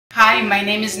Hi, my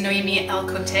name is Noémie L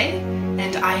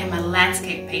and I am a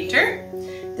landscape painter.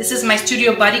 This is my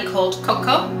studio buddy called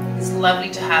Côté. He's lovely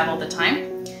to have all the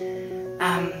time.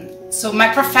 So my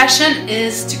profession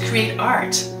is to create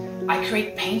art. I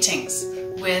create paintings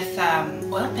with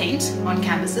oil paint on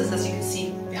canvases, as you can see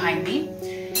behind me.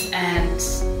 And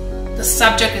the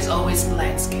subject is always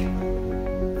landscape.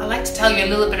 I'd like to tell you a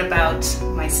little bit about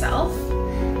myself,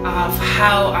 of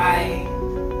how I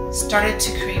started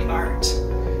to create art.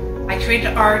 I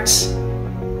created art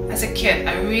as a kid.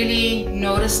 I really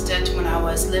noticed it when I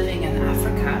was living in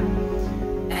Africa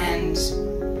and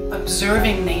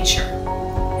observing nature.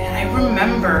 And I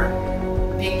remember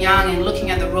being young and looking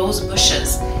at the rose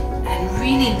bushes and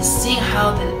really seeing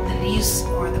how the leaves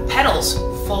or the petals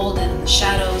folded in the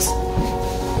shadows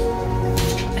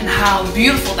and how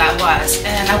beautiful that was.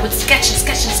 And I would sketch and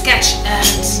sketch and sketch,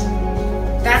 and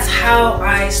that's how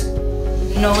I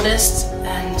noticed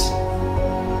and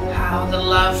how the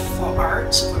love for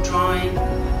art, for drawing,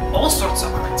 all sorts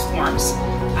of art forms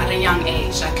at a young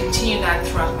age. I continued that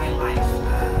throughout my life.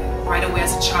 Right away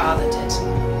as a child I did a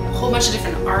whole bunch of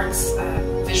different arts,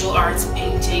 visual arts,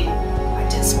 painting, I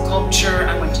did sculpture,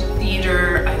 I went to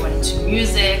theater, I went to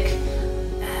music,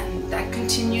 and that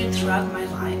continued throughout my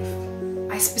life.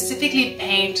 I specifically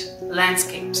paint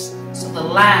landscapes, so the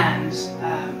land,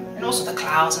 and also the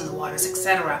clouds and the waters,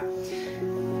 etc.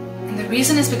 And the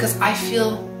reason is because I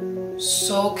feel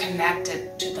so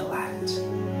connected to the land.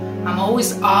 I'm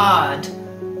always awed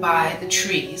by the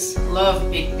trees.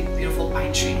 Love big, beautiful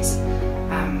pine trees.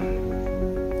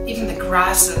 Even the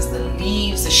grasses, the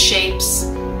leaves, the shapes,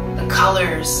 the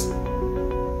colors.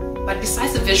 But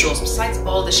besides the visuals, besides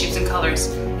all the shapes and colors,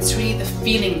 it's really the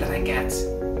feeling that I get,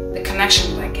 the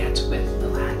connection that I get with the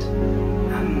land.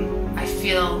 I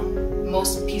feel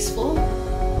most peaceful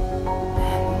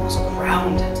and most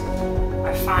grounded.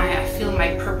 I feel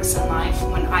my purpose in life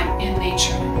when I'm in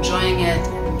nature, enjoying it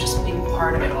and just being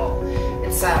part of it all.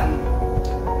 It's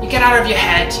you get out of your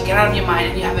head, you get out of your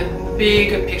mind, and you have a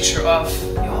bigger picture of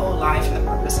your whole life and the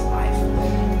purpose of life.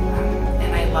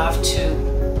 And I love to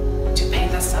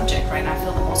paint that subject, right? And I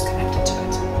feel the most connected to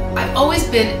it. I've always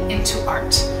been into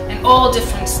art and all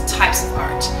different types of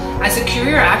art. As a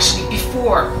career, actually,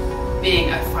 before being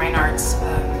a fine arts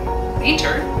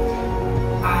painter,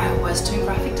 I was doing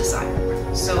graphic design.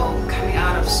 So coming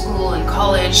out of school and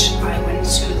college, I went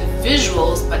to the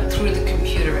visuals, but through the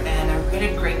computer, and I had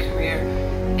a great career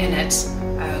in it.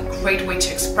 A great way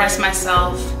to express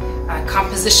myself,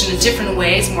 composition in different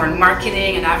ways, more in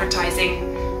marketing and advertising.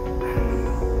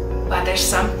 But there's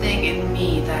something in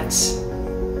me that's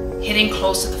hitting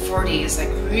close to the 40s,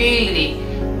 like really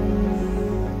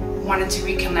wanted to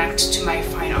reconnect to my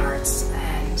fine arts,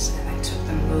 and I took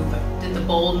the move, did the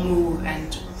bold move,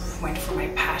 and went for my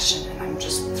passion, and I'm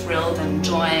just thrilled and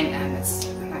enjoying, and it's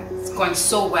going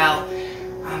so well.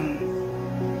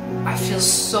 I feel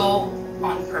so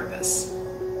on purpose,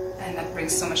 and that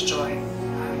brings so much joy in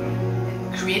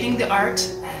creating the art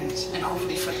and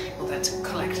hopefully for the people that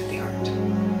collect the art.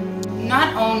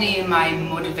 Not only am I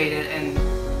motivated in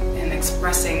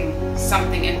expressing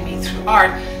something in me through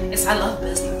art, is I love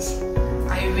business.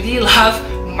 I really love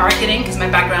marketing, because my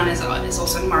background is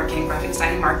also in marketing, graphic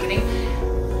design and marketing.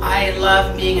 I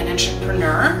love being an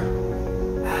entrepreneur,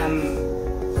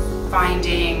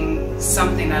 finding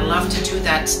something I love to do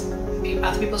that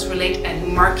other people relate,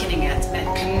 and marketing it and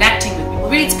connecting with people.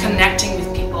 Really, it's connecting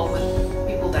with people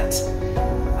that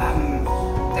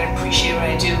appreciate what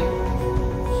I do.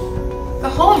 The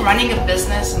whole running a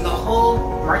business and the whole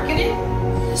marketing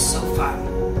is so fun.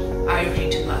 I really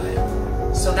do love it.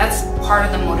 So that's part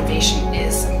of the motivation,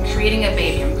 is I'm creating a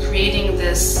baby. I'm creating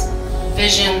this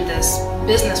vision, this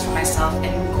business for myself,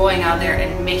 and going out there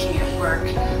and making it work.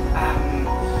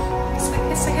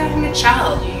 It's like having a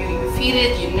child. You feed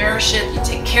it, you nourish it, you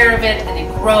take care of it, and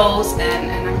it grows, and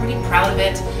I'm really proud of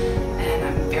it, and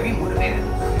I'm very motivated.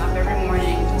 I'm up every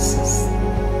morning, and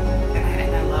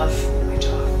I love my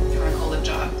job, if you want to call it a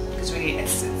job, because really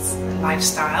it's a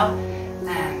lifestyle,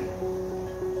 and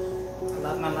I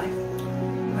love my life.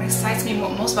 What excites me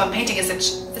most about painting is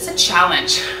it's a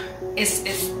challenge. It's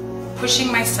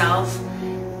pushing myself.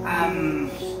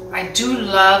 I do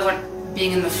love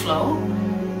being in the flow,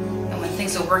 and when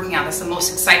things are working out, that's the most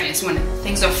exciting. It's when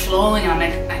things are flowing, and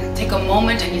I take a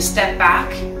moment and you step back,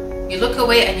 you look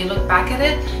away and you look back at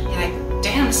it, you're like,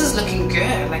 damn, this is looking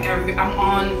good. Like I'm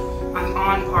on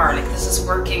par. Like this is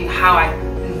working how I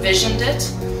envisioned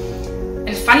it.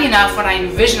 And funny enough, when I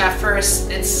envision at first,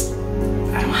 I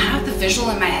don't have the visual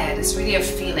in my head. It's really a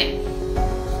feeling.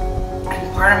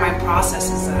 And part of my process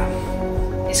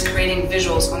is creating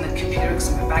visuals on the computer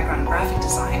because I'm a background in graphic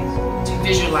design to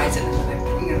visualize it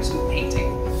with some painting.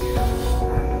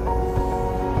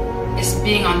 It's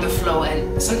being on the flow,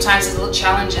 and sometimes there's little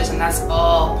challenges, and that's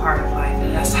all part of life,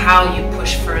 and that's how you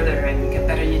push further and get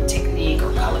better in your technique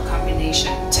or color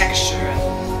combination, texture.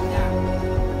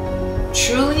 Yeah.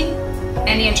 Truly,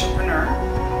 any entrepreneur,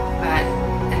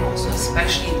 and also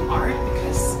especially in art,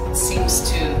 because it seems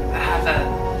to have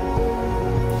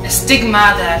a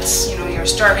stigma that, you know, you're a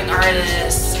starving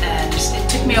artist, and it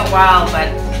took me a while, but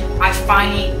I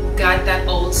finally got that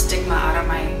old stigma out of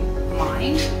my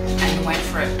mind and went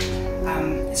for it.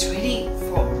 It's really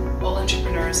for all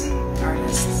entrepreneurs and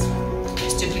artists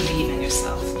is to believe in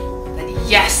yourself. That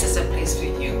yes, there's a place for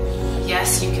you.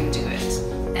 Yes, you can do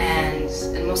it. And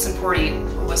most importantly,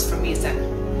 what was for me is that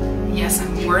yes,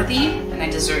 I'm worthy and I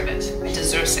deserve it. I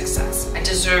deserve success. I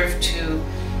deserve to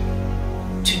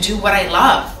do what I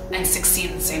love and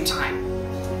succeed at the same time.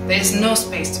 There is no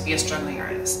space to be a struggling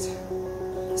artist.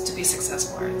 It's to be a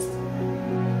successful artist.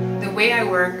 The way I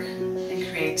work and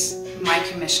create my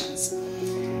commissions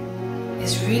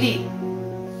is really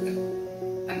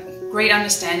a great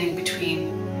understanding between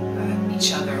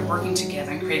each other, working together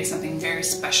and creating something very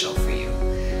special for you.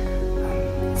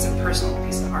 It's a personal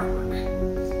piece of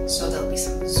artwork. So there'll be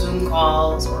some Zoom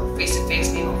calls or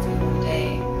face-to-face maybe for one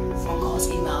day, phone calls,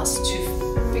 emails, to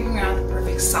figuring out the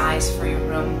perfect size for your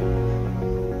room,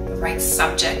 the right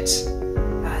subject,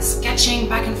 sketching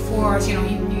back and forth. You know,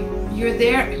 you're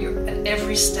there, you're at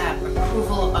every step,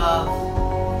 approval of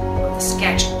the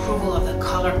sketch, approval of the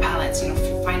color palettes, you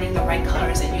know, finding the right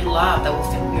colors that you love that will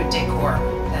fit your decor,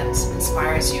 that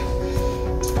inspires you,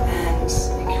 and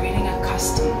creating a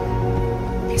custom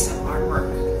piece of artwork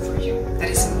for you that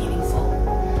is meaningful,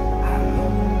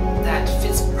 that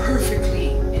fits perfectly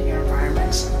in your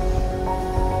environment,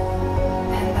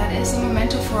 and that is a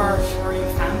memento for your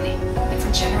family and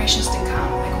for generations to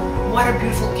come. Like, what a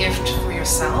beautiful gift for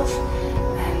yourself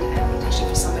and potentially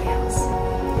for somebody else.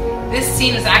 This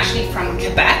scene is actually from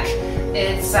Quebec.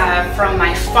 It's from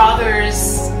my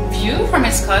father's view from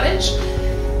his cottage,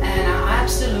 and I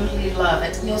absolutely love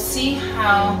it. You'll see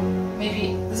how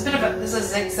maybe there's there's a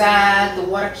zigzag, the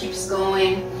water keeps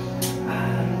going.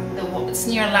 It's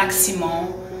near Lac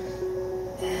Simon,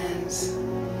 and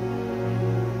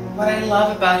what I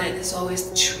love about it is always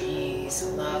the trees. I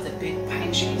love the big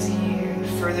pine trees here, and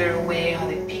further away how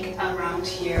they peek around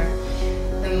here,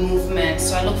 the movement.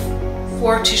 So I look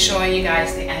forward to showing you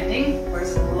guys the ending, where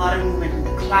there's a lot of movement in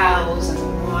the clouds and the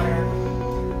water.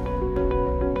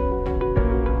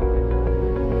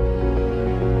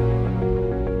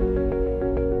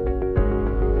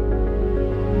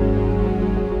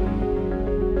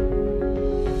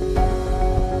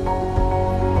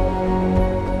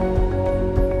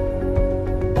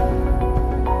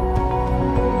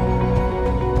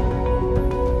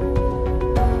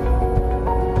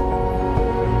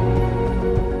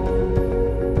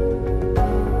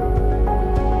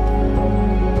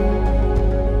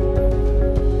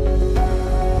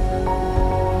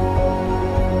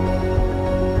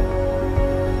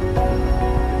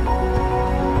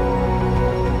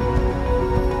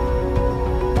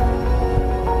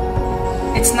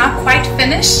 It's not quite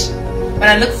finished, but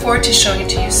I look forward to showing it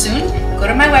to you soon. Go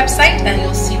to my website and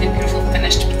you'll see the beautiful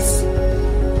finished piece.